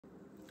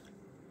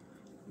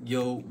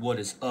Yo, what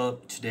is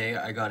up? Today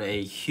I got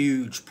a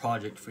huge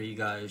project for you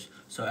guys.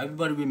 So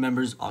everybody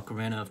remembers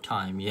Ocarina of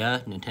Time, yeah?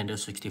 Nintendo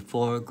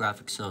 64,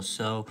 graphics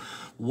so.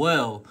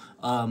 Well,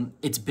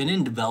 it's been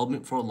in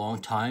development for a long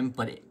time,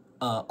 but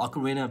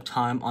Ocarina of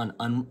Time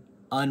on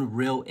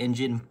Unreal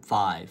Engine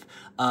 5.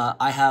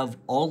 I have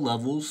all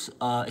levels,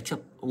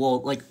 except, well,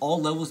 like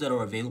all levels that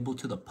are available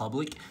to the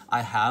public,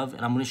 I have,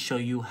 and I'm going to show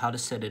you how to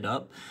set it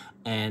up.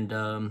 And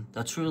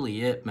that's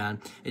really it,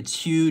 man.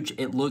 It's huge.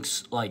 It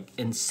looks like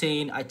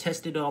insane. I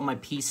tested it on my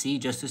PC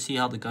just to see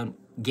how the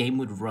game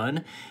would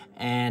run,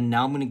 and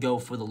now I'm gonna go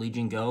for the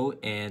Legion Go,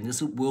 and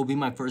this will be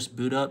my first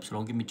boot up, so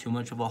don't give me too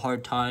much of a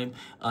hard time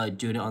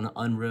doing it on the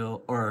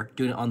Unreal or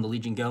doing it on the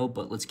Legion Go.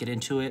 But let's get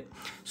into it.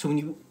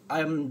 So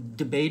I'm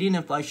debating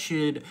if I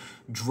should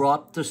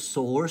drop the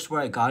source where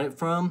I got it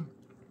from,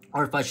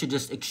 or if I should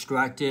just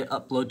extract it,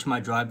 upload to my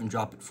drive, and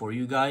drop it for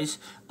you guys.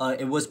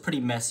 It was pretty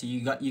messy.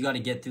 You got to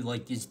get through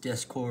like these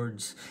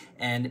discords,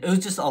 and it was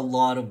just a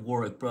lot of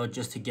work, bro,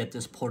 just to get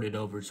this ported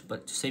over.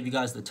 But to save you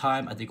guys the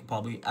time, I think it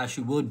probably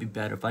actually would be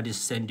better if I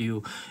just send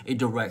you a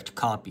direct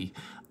copy.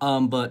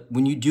 But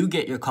when you do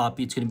get your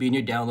copy, it's going to be in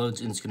your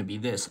downloads, and it's going to be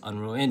this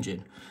Unreal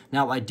Engine.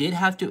 Now, I did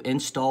have to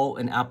install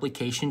an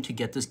application to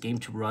get this game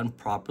to run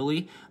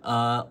properly.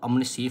 I'm going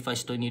to see if I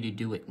still need to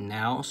do it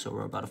now, so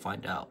we're about to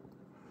find out.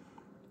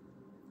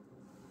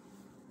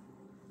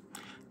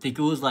 I think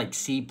it was like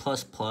C++,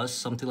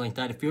 something like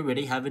that. If you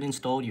already have it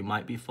installed, you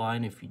might be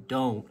fine. If you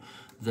don't,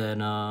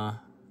 then I'm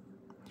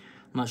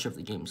not sure if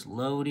the game's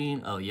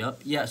loading. Oh,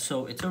 yep. Yeah,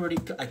 so it's already,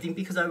 I think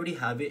because I already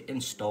have it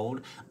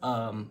installed,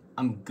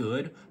 I'm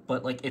good.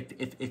 But like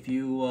if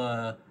you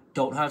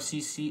don't have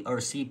CC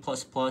or C++,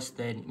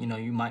 then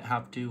you might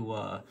have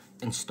to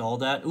install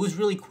that. It was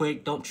really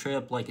quick. Don't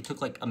trip. Like it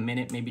took like a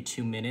minute, maybe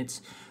 2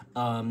 minutes.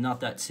 Not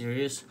that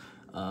serious.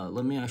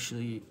 Let me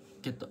actually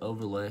get the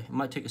overlay. It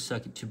might take a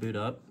second to boot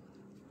up.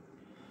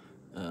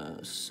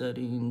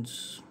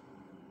 Settings,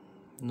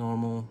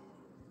 normal.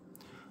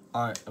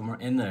 All right, and we're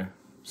in there.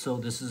 So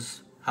this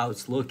is how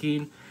it's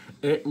looking.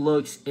 It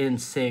looks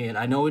insane.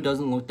 I know it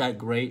doesn't look that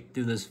great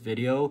through this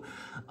video,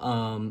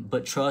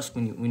 but trust,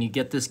 when you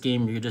get this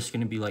game, you're just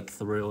gonna be like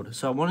thrilled.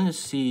 So I wanted to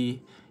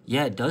see,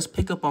 yeah, it does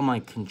pick up on my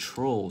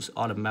controls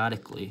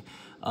automatically.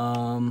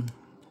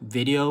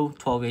 Video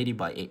 1280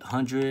 by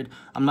 800.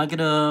 I'm not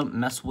gonna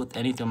mess with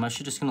anything. I'm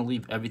actually just gonna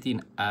leave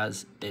everything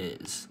as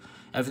is.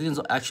 Everything's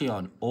actually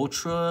on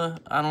ultra.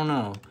 I don't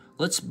know.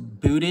 Let's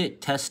boot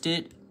it, test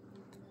it,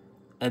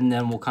 and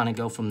then we'll kind of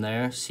go from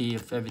there. See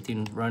if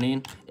everything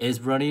is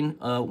running.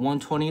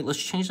 120.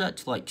 Let's change that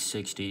to like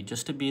 60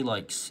 just to be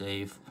like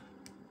safe.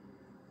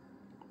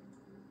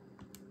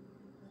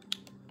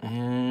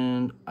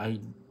 And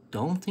I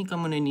don't think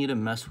I'm gonna need to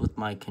mess with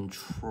my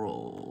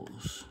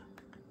controls.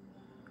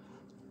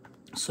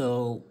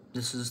 So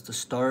this is the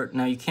start.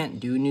 Now you can't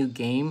do new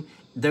game.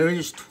 There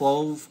is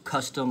 12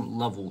 custom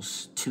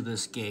levels to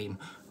this game,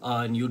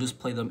 and you'll just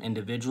play them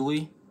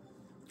individually.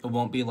 It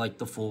won't be like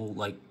the full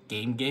like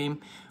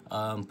game.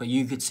 But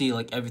you could see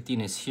like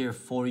everything is here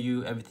for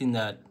you. Everything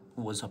that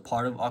was a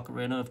part of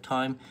Ocarina of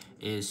Time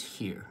is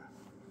here.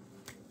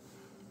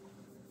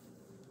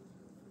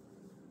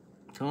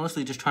 So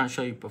honestly, just trying to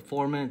show you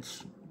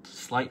performance,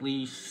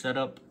 slightly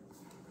setup.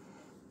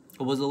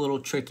 It was a little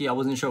tricky. I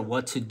wasn't sure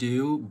what to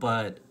do,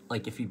 but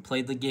like if you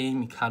played the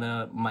game, you kind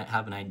of might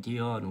have an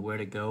idea on where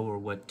to go or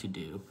what to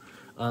do.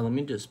 Let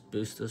me just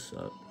boost this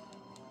up.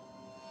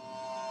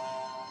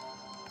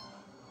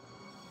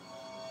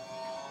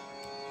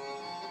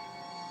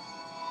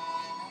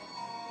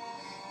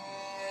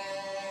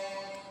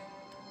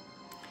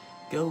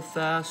 Go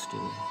faster.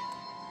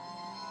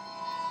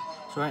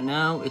 So right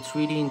now it's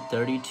reading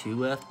 32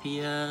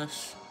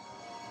 FPS.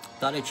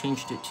 Thought I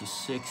changed it to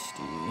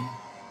 60.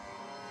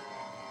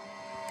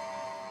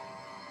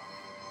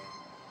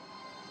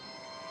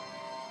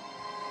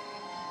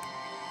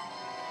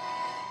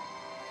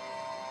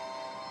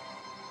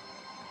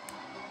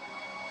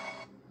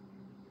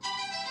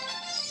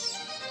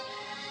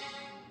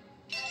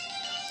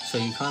 So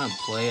you kind of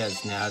play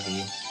as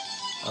Navi.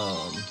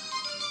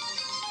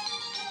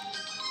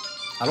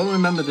 I don't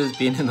remember this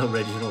being in the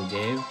original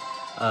game.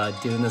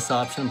 Doing this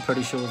option, I'm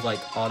pretty sure it was like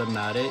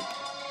automatic.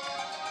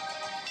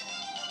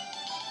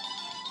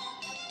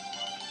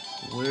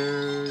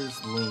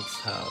 Where's Link's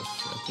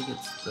house? I think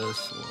it's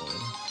this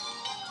one.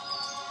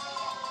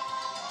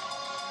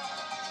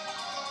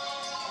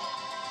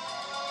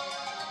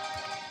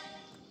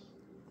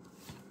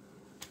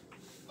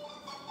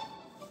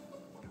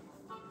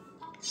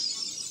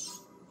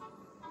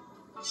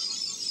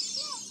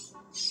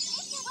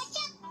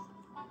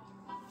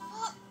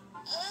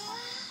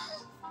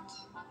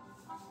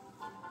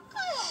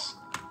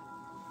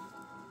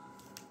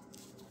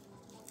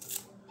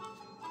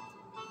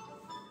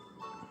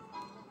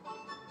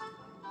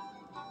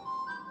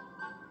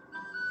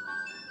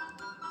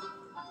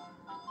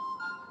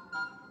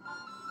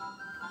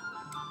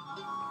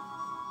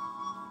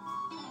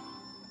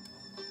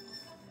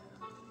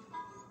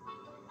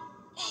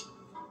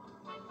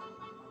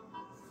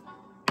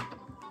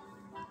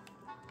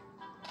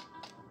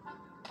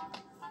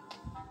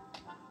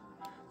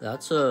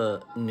 That's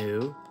a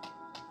new.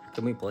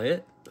 Can we play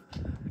it?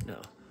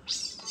 No.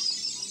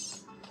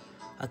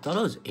 I thought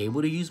I was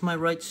able to use my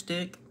right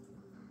stick.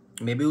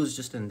 Maybe it was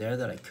just in there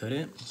that I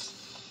couldn't.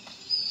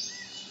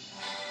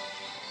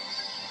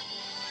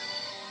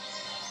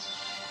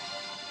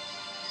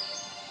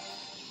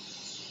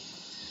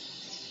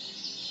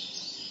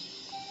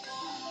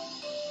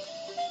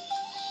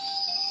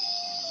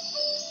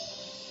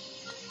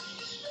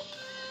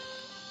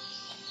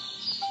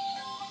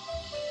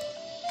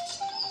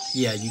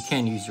 Yeah, you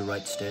can use your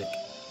right stick.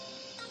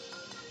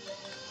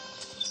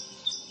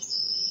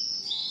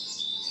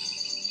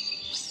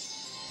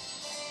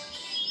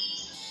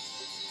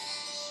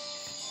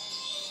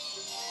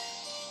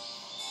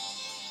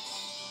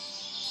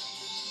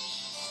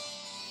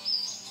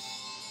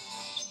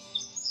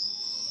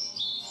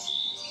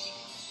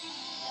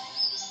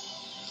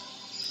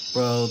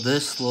 Bro,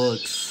 this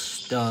looks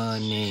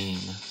stunning.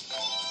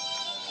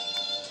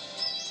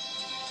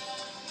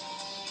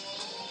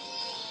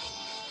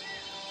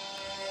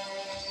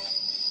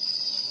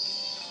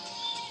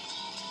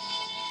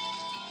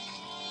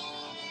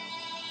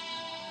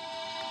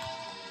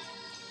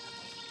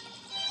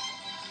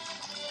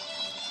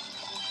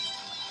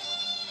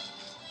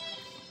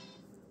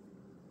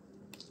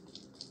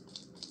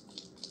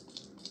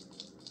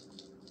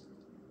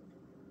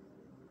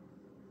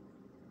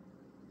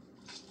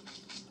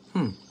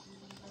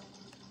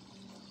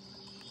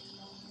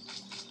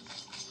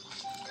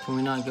 Can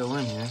we not go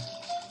in here?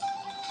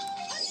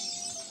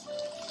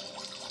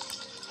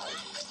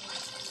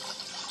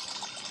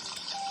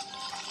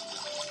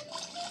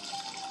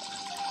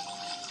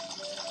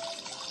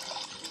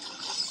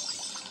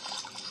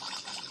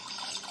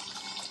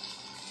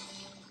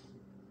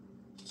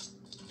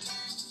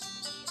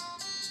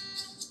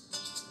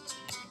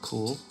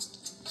 Cool.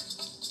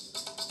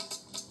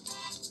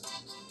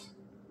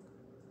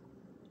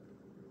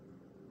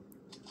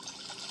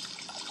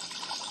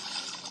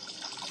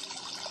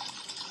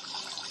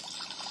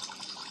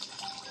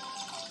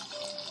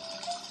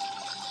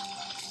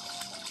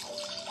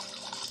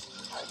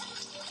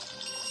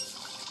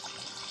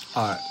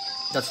 Alright,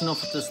 that's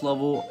enough with this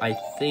level. I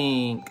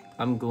think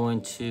I'm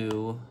going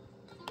to...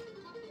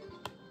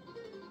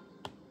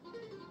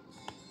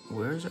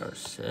 Where's our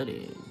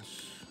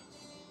settings?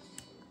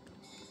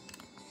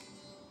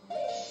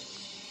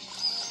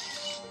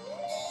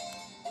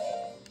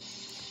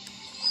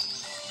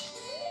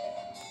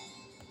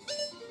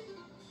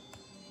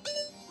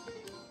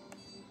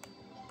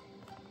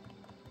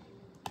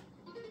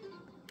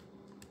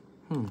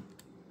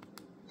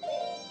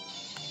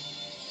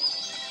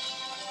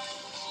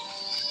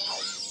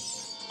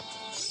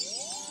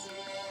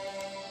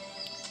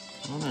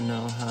 I want to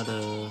know how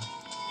to...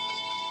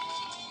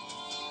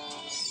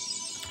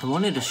 I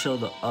wanted to show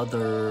the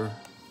other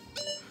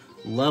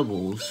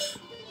levels,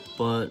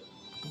 but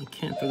I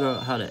can't figure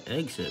out how to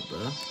exit,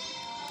 bro.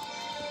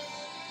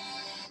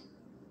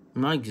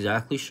 I'm not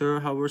exactly sure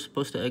how we're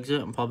supposed to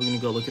exit. I'm probably going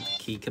to go look at the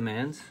key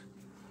commands.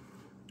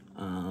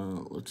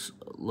 Let's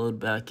load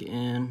back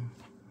in.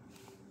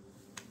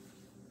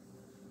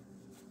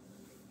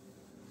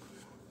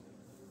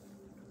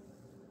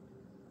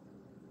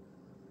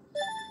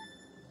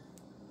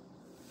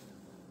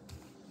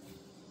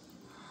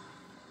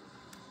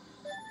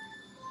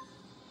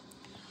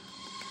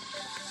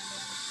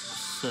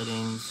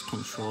 Settings,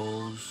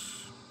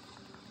 controls.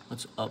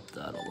 Let's up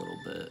that a little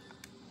bit.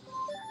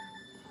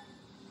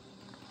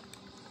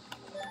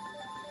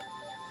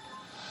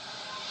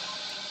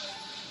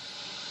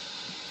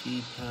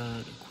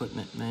 D-pad,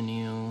 equipment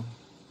menu.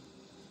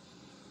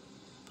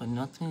 But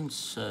nothing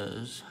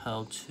says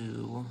how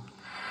to...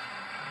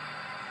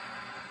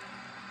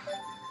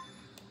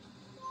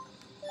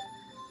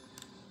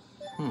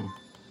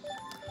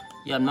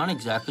 Yeah, I'm not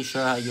exactly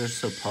sure how you're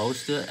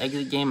supposed to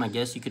exit game. I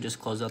guess you could just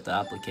close out the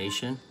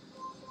application.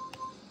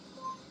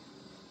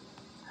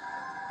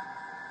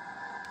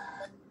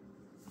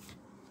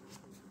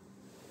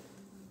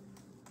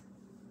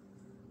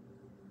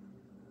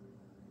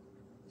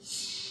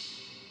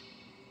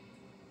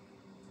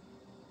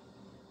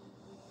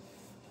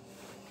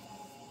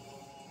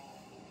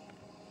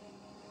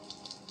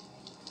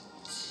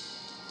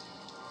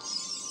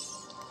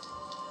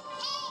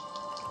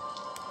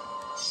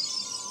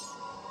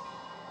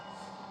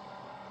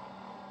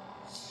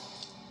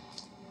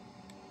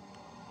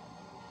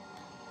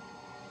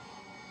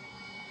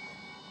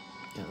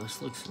 Yeah,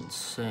 this looks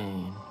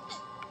insane.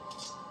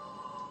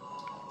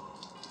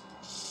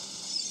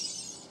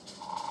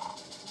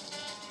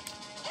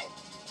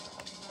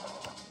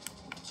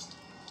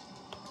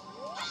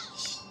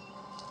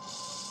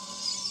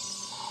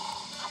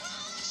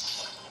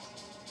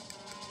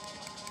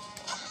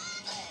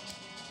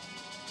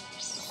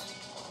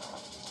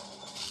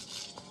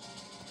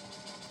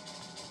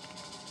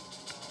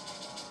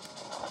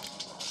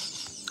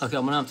 Okay,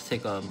 I'm gonna have to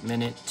take a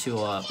minute to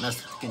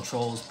mess with the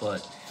controls,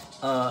 but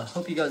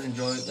hope you guys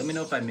enjoyed. Let me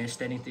know if I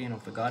missed anything or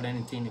forgot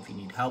anything, if you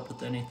need help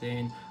with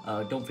anything.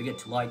 Don't forget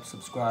to like,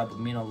 subscribe, it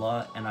would mean a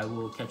lot, and I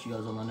will catch you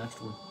guys on the next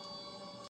one.